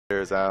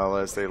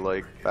analysts, they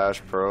like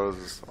bash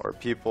pros or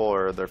people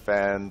or their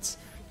fans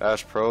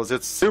bash pros.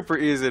 It's super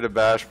easy to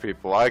bash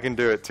people. I can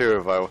do it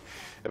too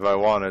if I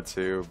wanted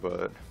to,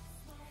 but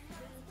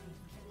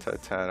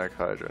Titanic,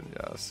 Hydra, and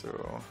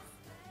Yasuo.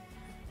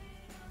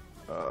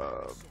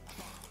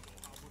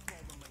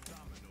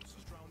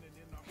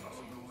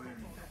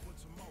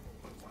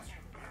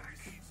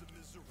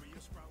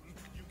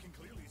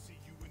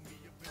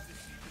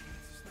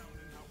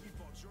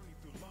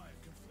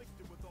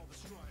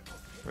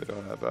 We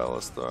don't have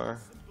Alistar.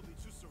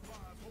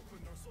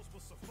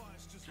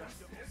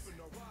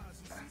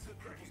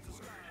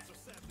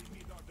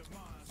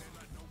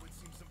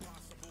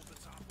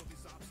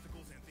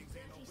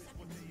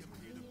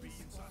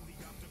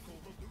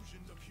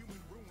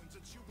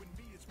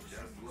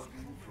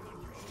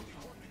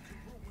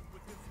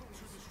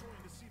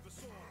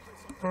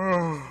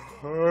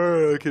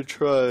 I could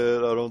try it.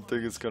 I don't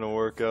think it's gonna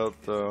work out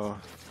though.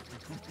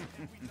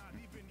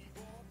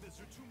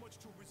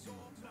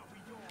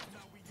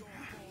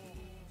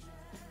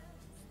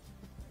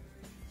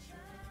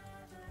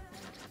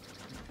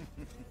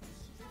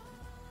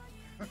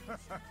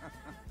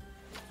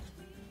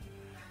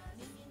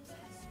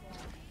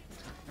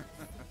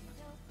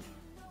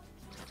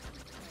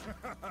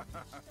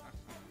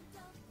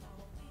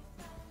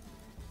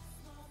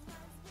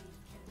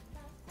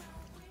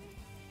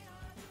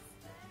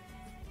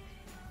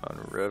 On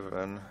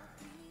Riven.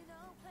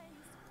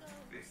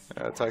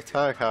 Yeah,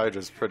 Titanic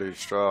Hydra's pretty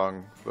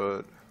strong,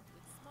 but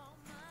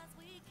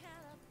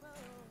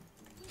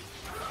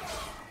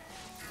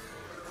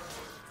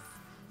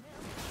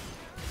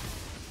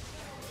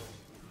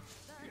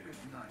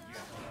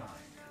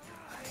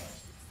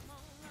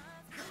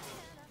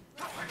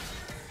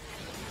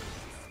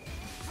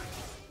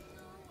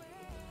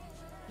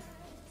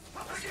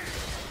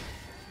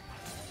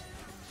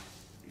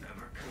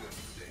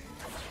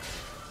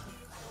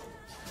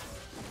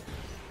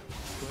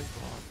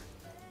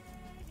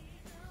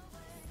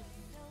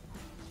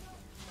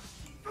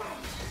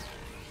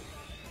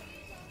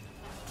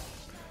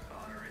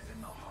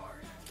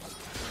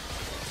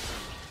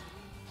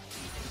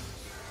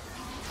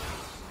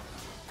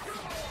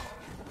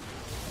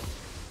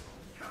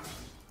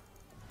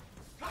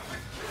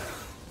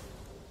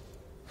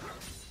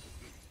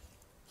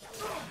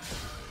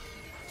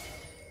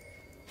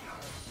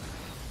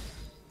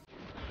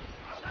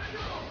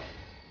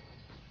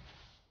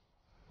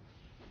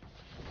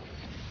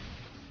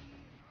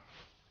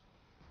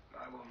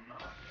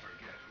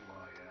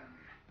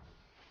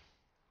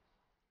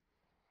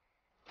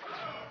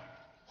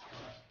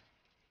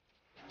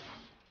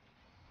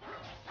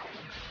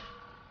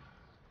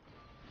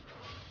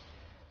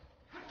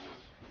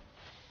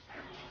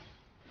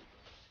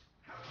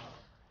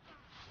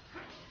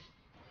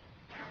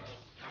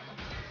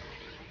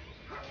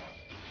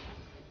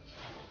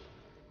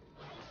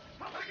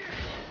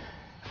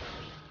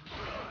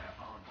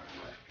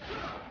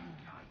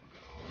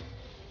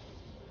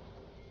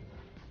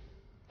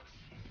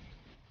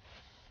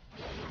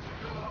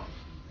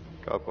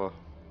Kappa.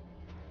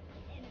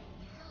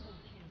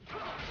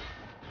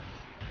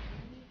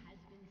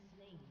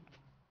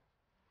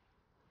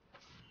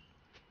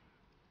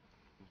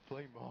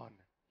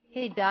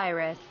 Hey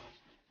Dyrus.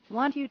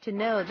 Want you to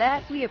know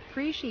that we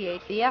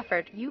appreciate the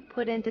effort you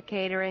put into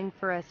catering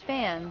for us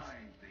fans.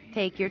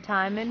 Take your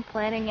time in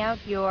planning out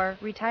your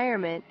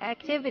retirement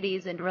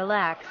activities and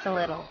relax a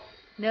little.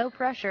 No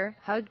pressure.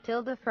 Hug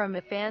Tilda from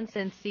a fan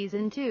since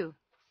season 2.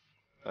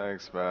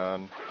 Thanks,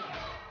 man.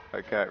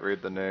 I can't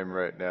read the name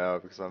right now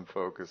because I'm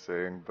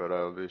focusing, but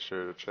I'll be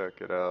sure to check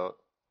it out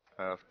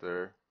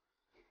after.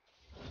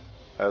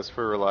 As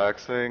for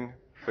relaxing,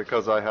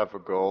 because I have a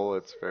goal,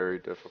 it's very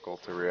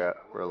difficult to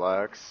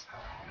relax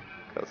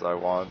because I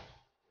want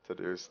to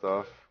do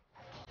stuff.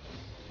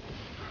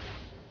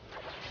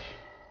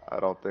 I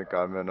don't think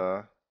I'm in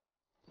a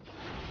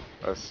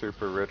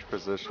super rich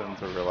position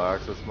to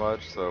relax as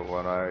much, so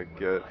when I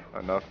get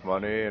enough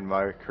money in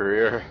my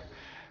career,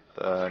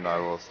 then I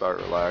will start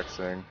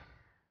relaxing.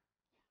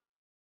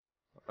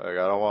 Like,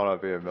 I don't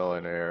want to be a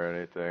millionaire or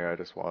anything. I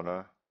just want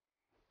to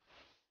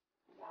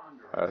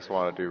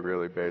do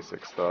really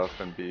basic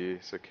stuff and be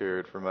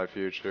secured for my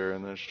future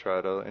and then just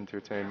try to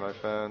entertain my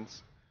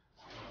fans.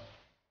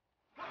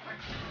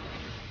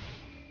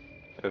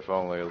 If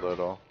only a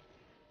little.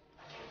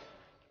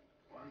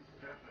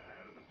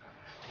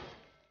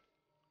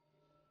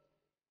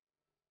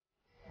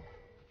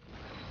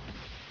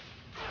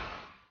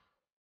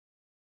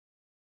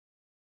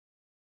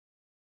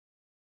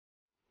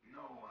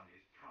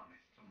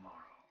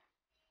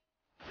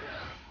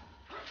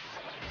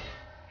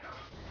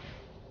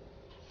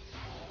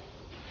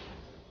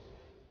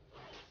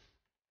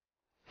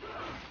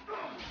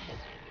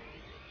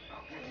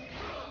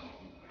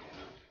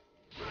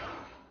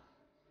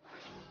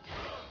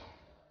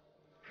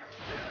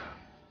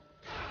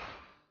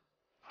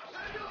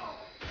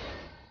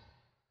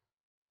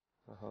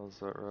 What the hell's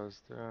that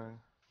Ryze doing?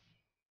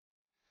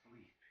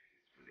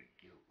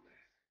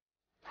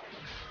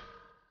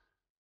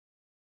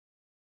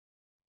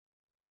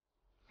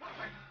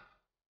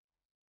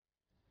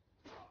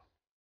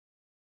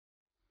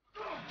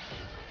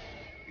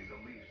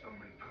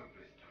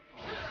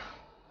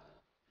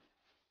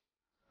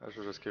 I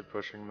should just keep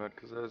pushing mid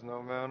because there's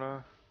no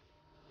mana.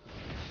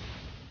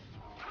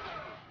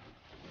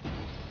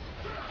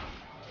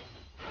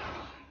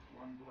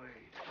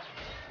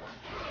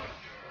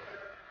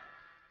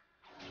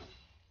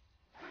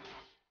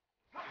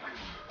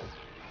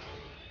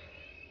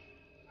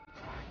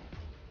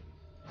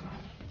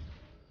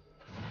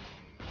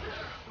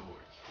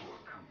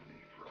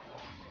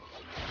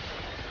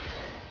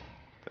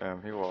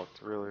 Damn, he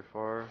walked really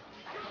far.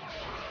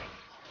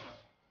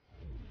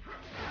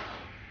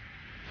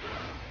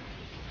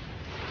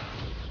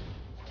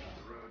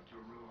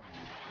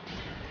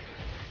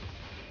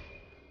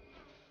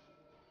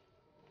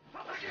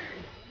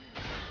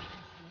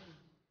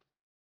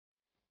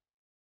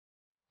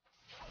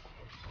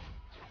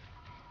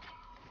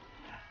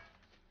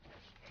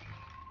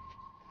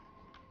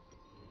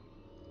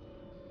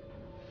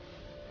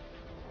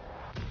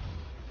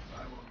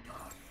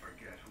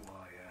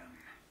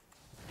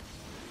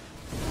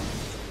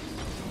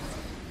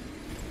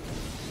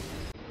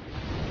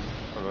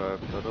 Alright,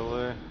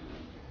 Italy.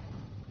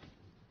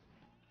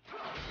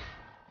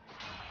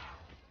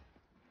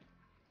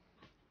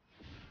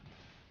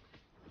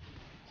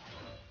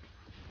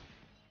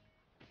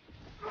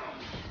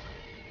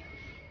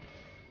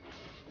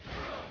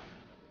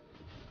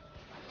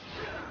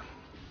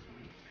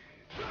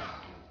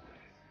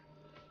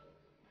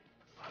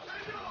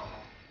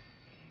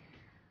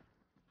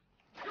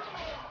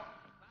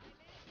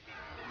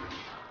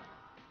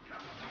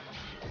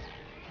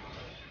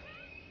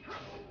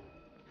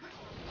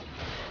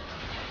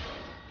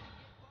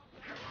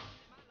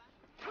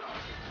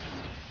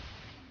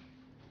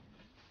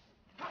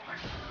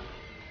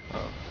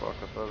 Oh fuck,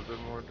 I thought it did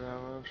more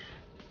damage.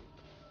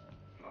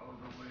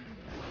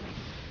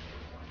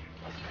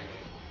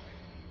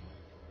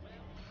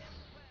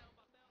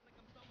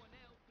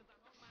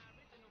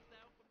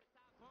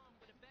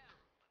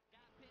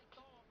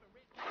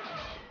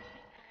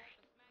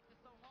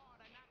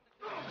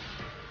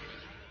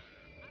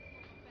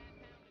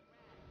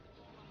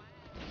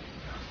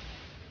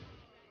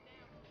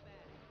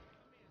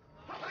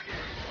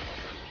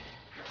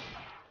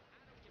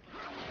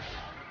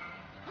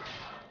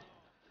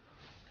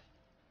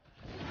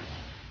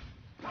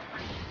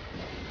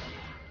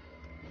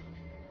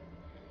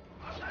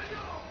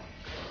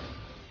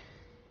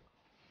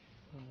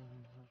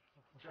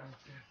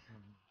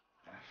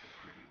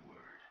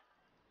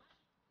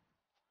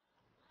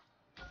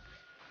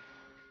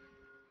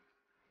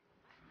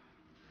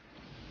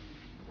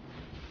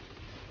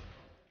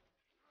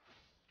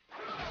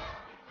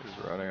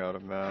 He's running out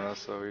of mana,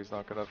 so he's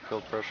not gonna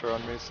feel pressure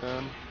on me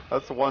soon.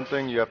 That's the one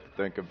thing you have to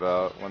think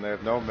about. When they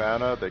have no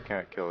mana, they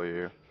can't kill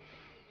you.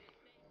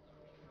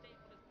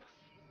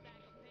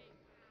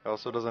 He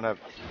also doesn't have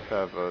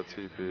a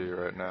TP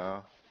right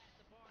now.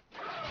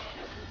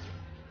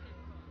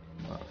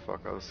 Oh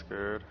fuck, I was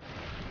scared.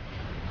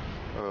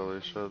 Holy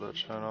shit, that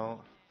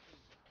channel.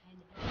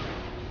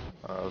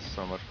 That was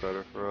so much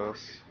better for us.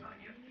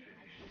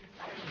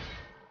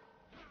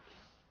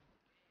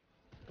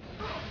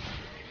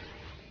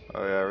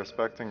 Oh yeah,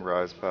 respecting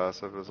Ryze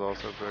passive is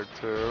also big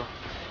too.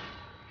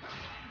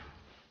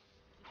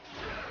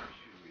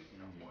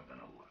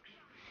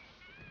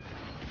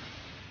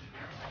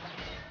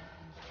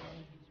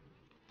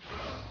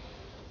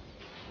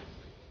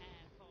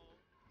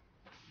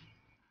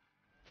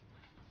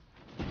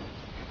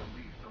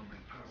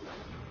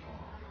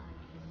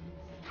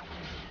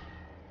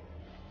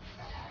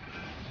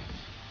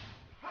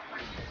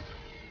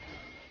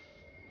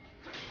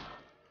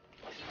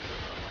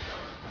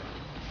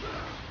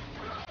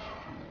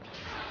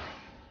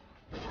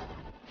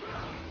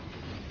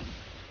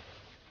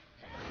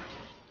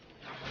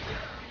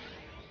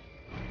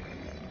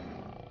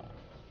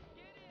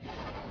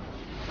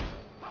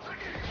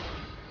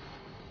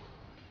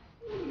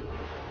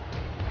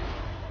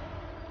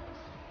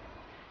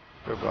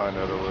 Goodbye,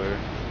 Italy.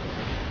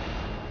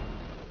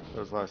 It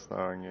was nice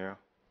knowing you.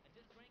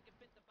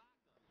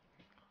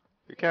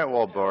 You can't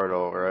wall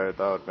Bartle, right?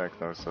 That would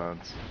make no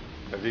sense.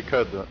 If you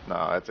could,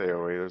 nah, it's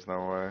AoE, there's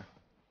no way.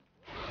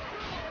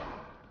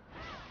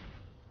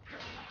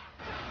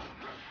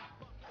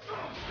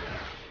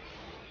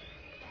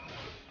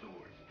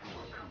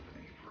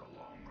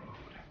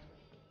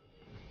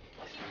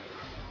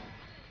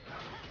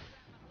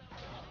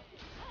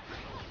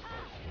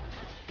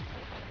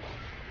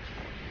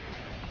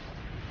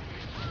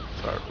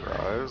 Sorry,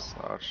 Ryze,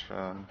 not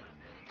Shen.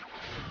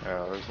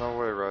 Yeah, there's no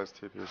way Ryze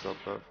TP's up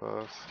that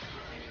fast.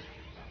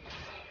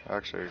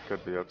 Actually, it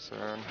could be up soon.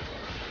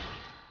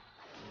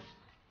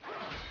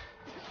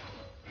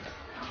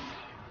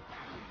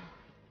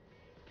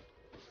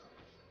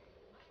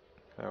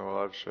 Okay,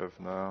 we'll have Shiv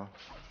now.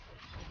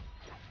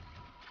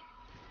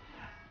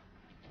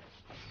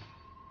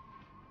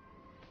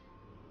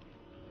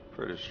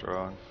 Pretty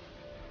strong.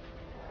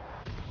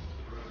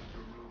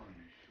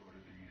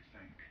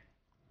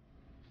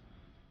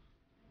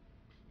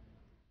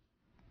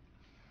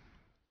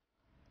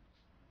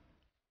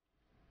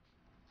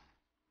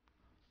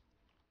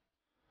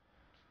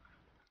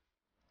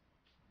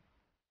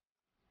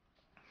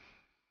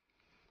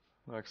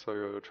 Next I'll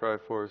go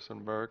Triforce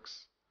and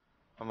Mercs.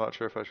 I'm not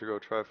sure if I should go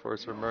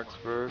Triforce or Mercs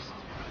first.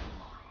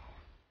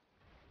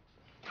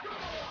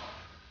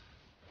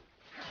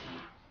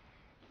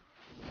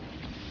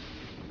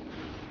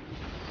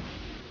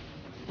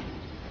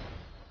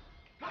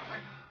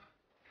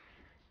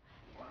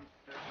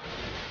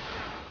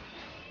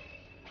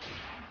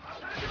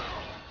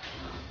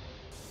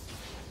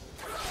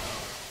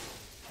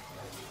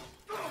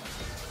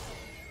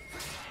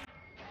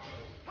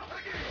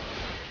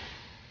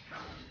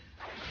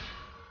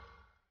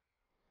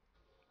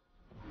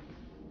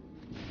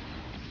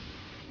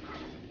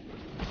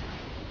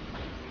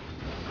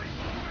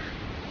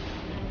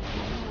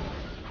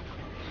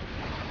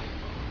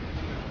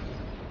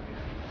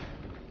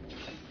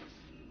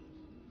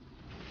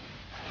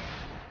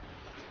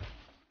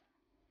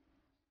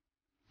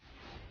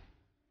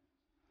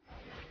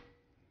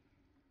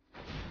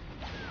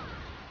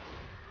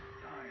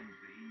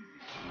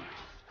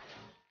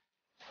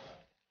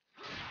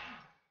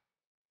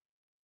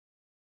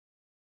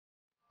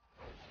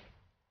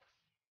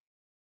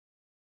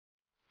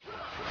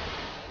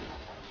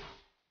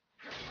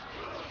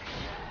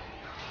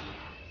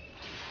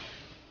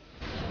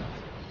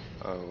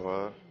 Oh,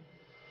 what?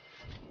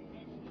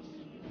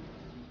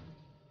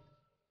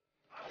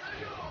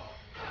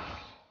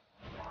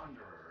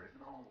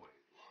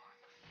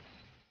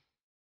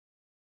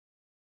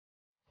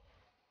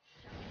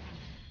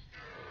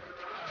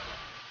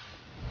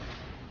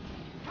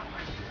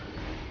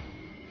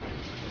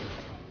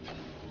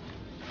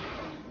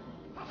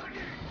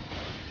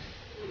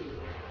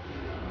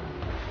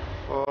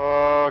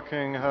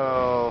 Fucking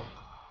hell.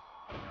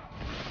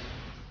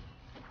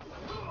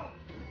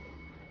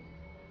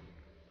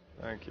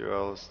 Thank you,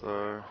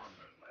 Alistar.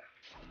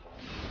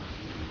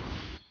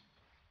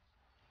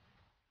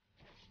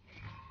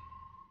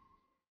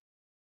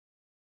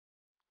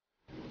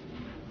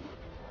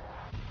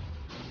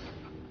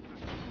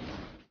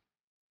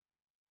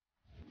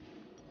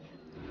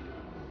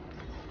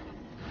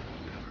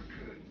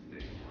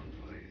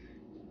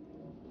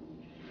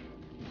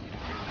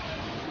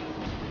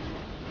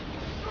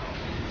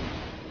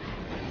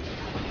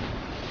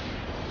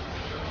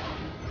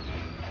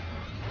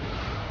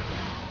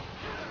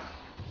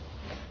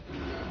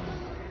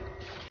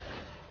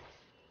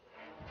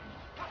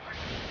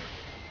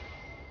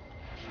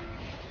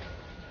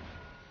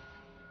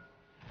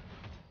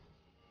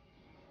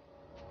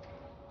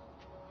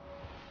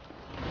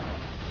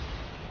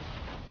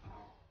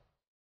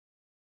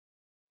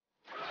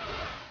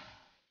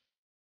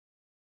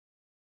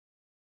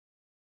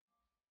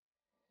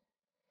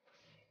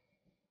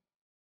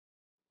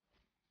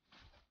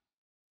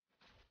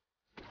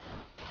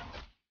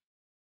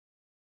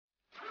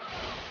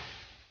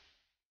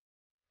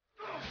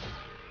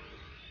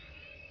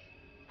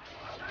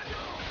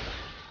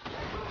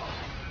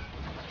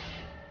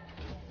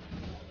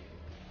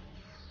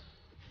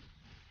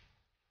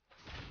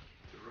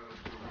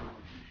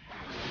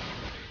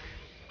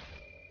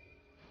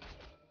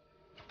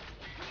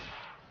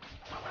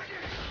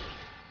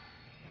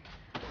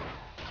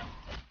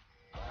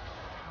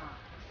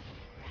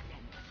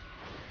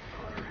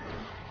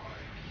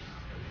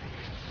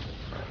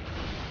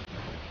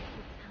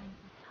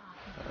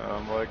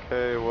 I'm like,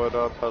 hey, what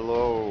up,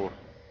 hello?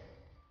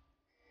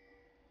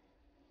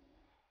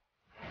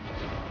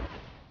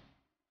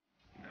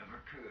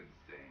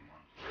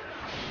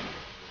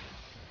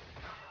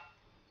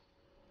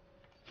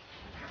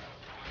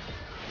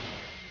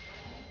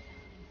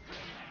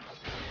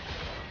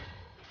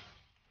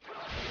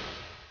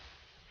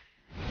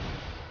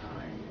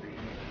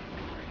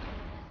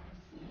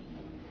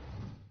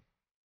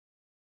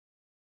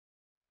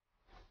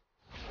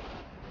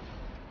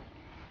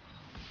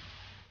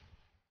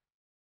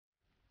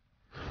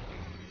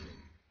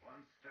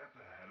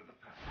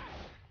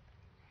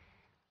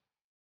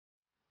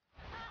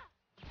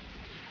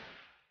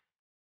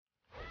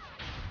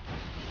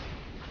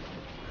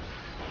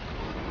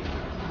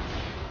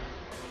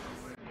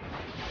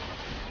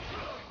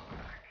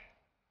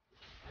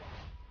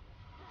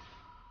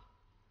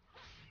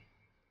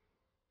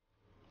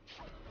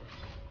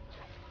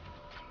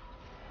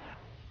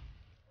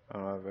 I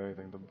don't have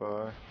anything to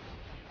buy.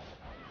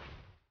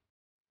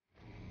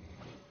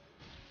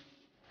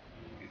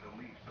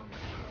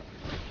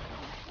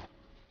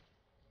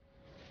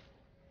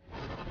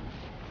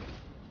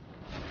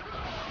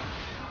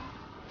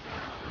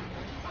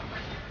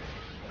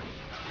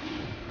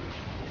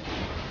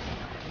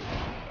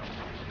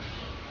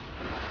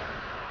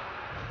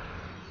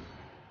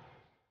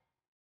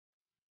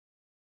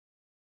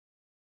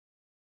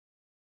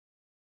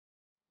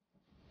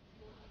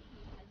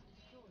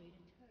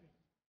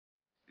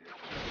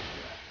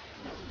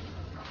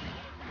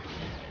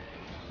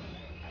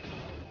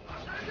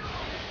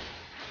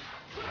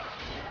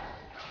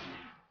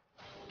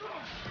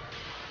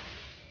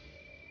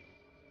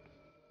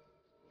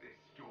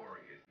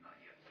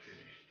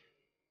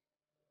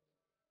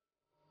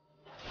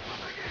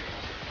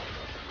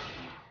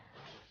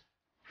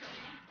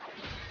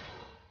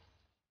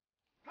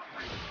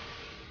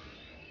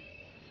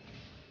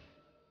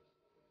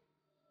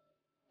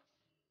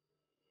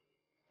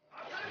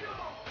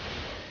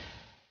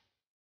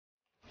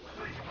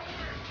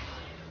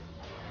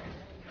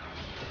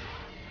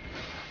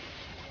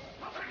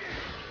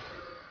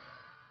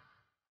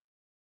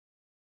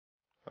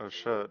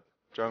 shit.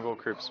 Jungle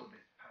creeps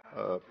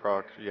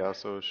proc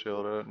Yasuo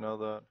shield, I didn't know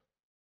that.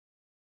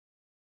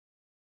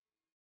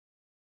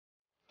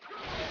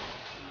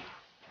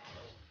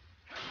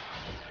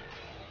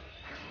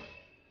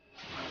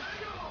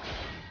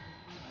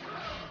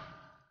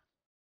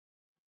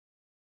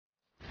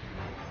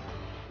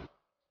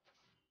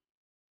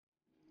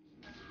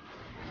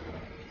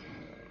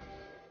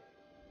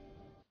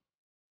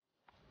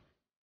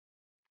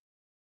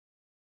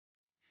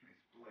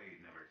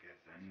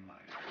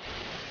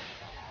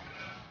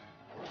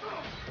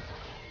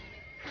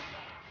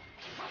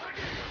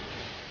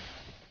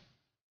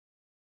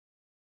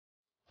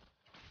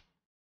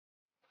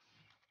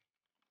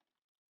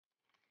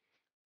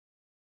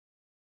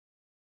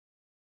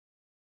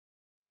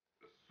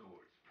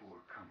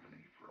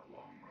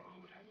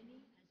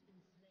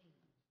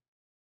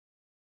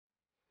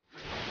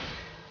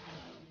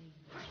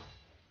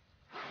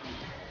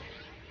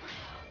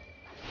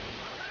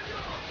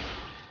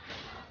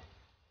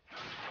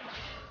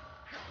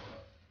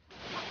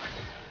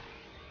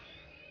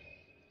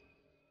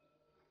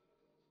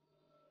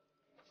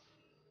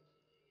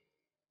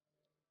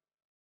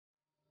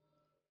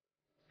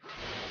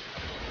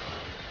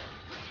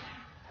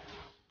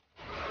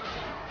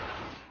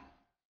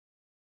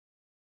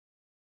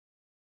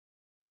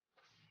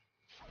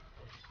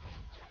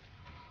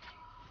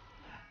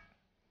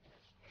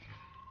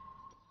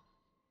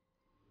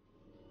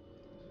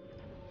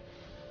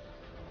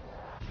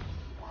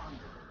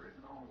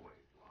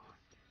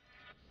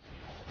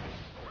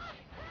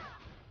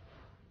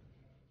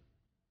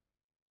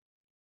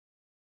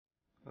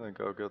 I think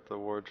I'll get the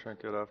ward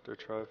trinket after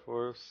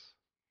Triforce.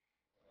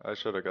 I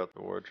should have got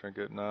the ward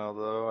trinket now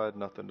though, I had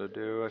nothing to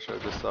do, I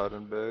should have just sat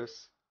in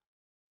base.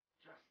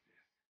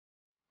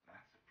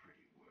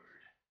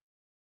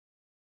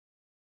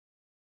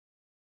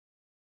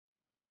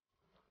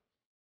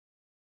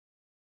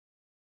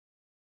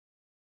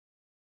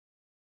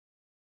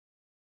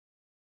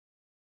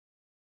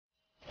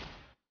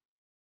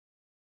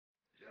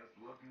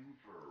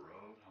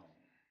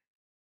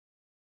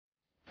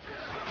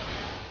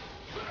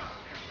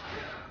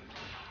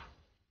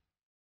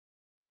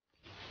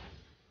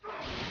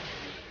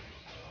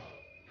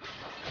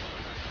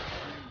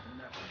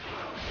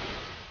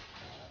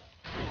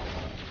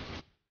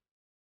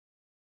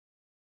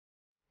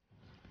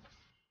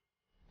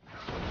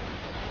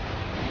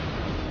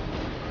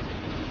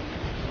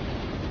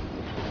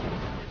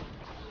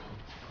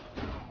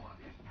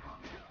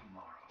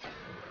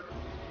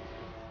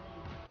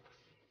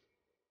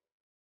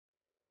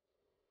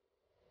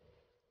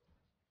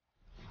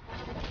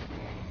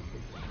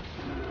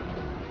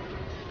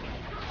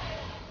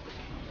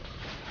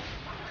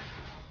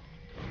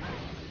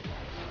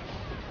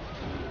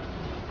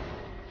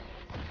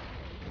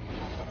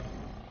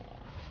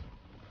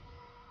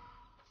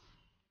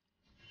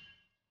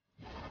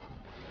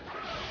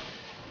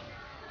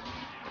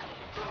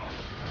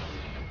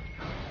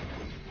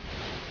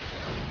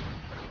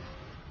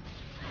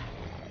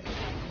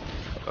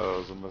 That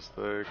was a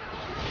mistake.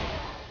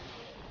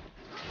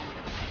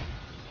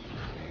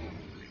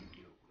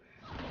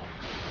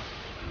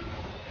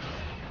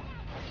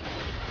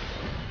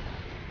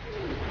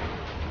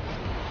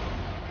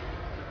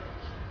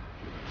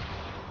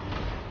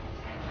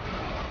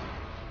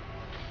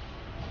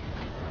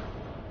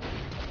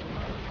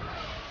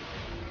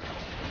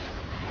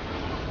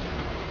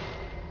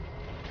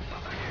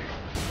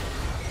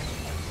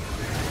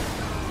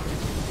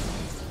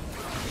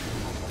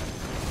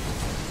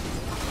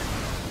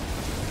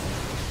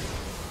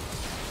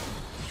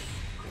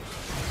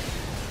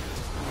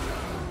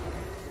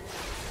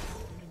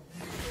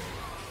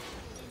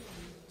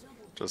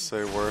 Just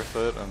say worth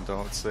it and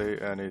don't say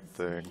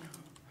anything.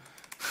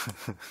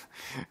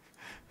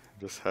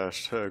 Just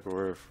hashtag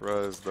worth.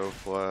 Ryze, no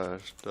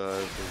flash.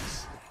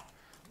 Dive.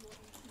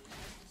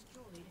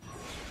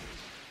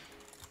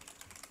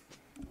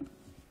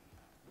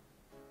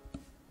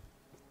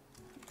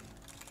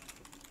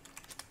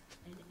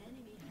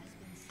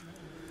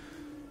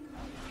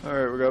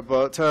 Alright, we got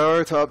bot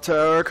tower, top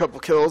tower, couple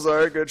kills.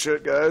 Alright, good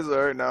shit, guys.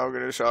 Alright, now we're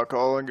gonna shot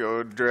call and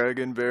go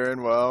dragon,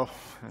 baron, wow.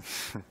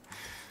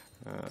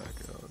 Oh,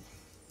 God.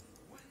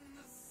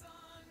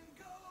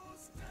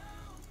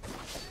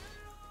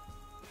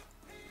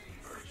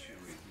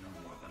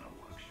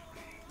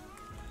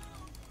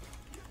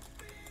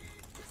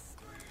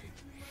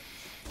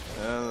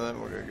 And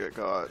then we're gonna get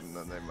caught, and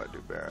then they might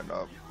do baron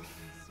up.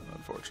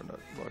 Unfortunate.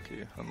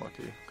 Lucky.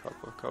 Unlucky.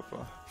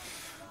 Kappa.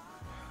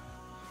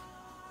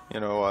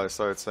 You know why I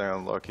started saying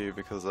unlucky?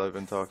 Because I've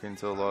been talking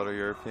to a lot of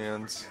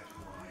Europeans.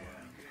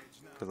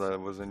 Because I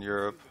was in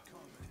Europe.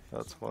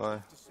 That's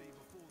why.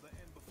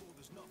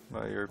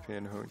 My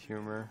European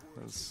humor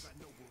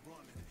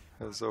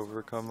has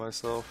overcome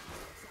myself.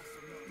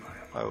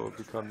 I will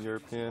become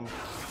European.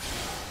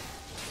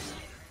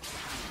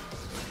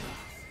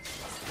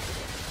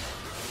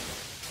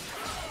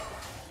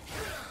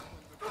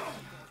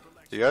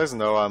 You guys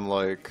know I'm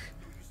like,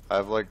 I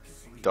have like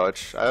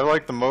Dutch. I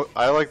like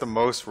the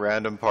most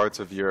random parts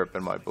of Europe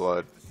in my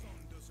blood.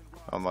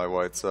 on my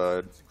white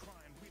side.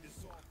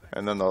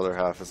 And then the other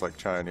half is like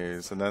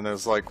Chinese. And then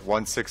there's like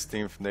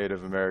 1/16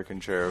 Native American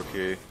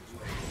Cherokee.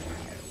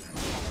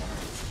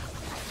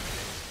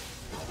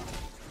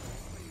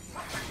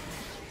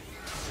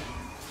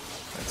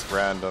 It's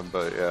random,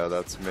 but yeah,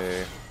 that's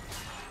me.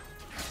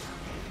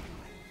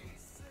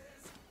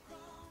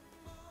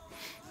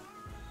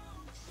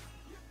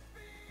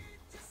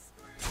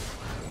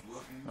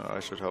 Oh, I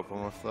should help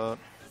him with that.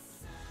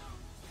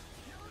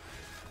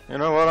 You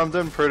know what? I'm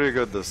doing pretty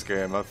good this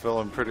game. I'm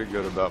feeling pretty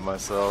good about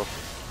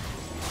myself.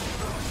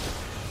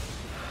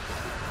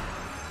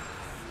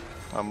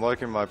 I'm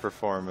liking my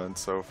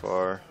performance so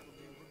far.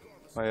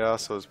 My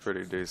Yasuo is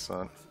pretty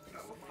decent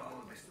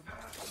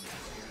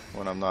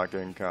when I'm not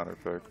getting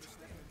counterpicked.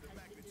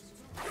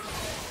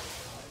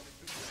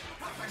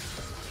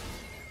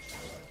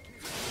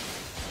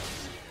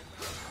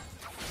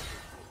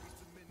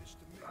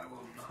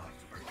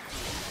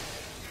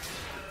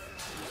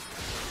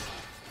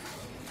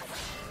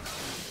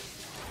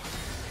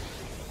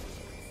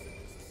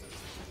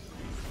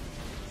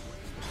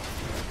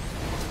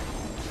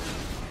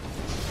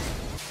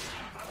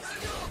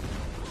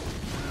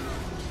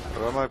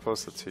 But I might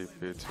post a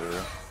TP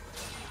too.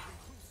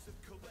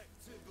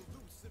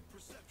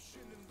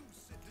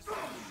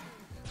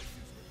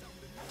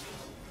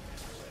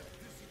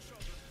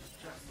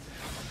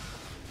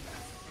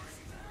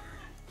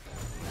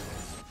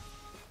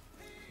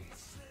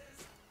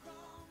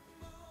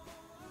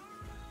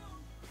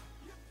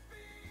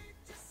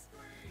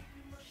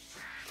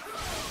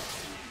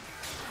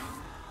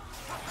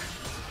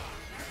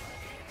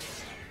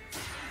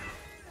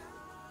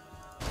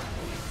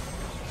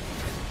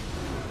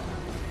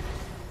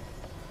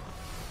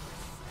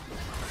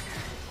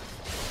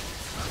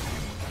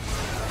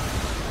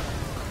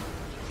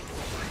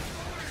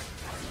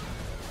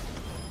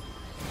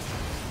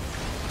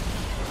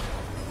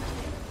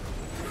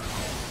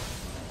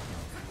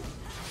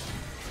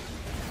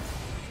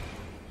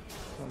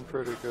 I'm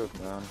pretty good,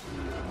 man.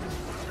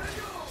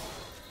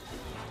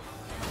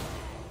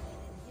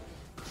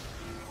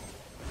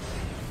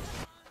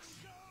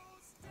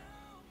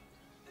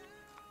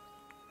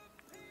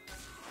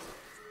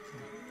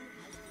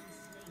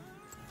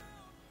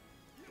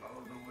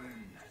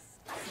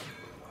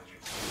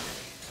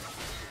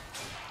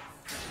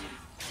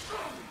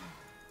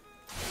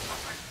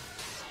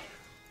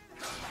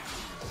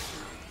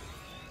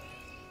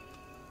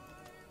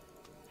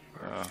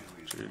 Yeah,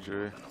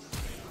 GG.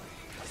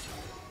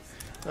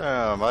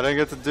 Damn, I didn't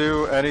get to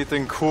do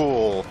anything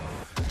cool.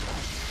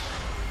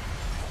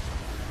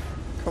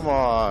 Come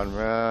on,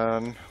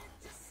 man.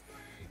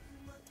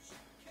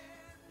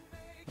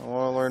 I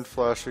want to learn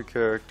flashy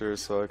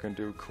characters so I can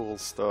do cool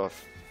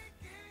stuff.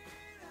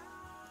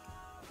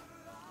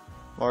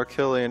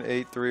 Markillian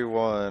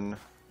 831.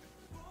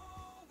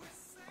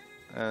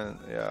 And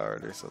yeah, I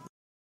already said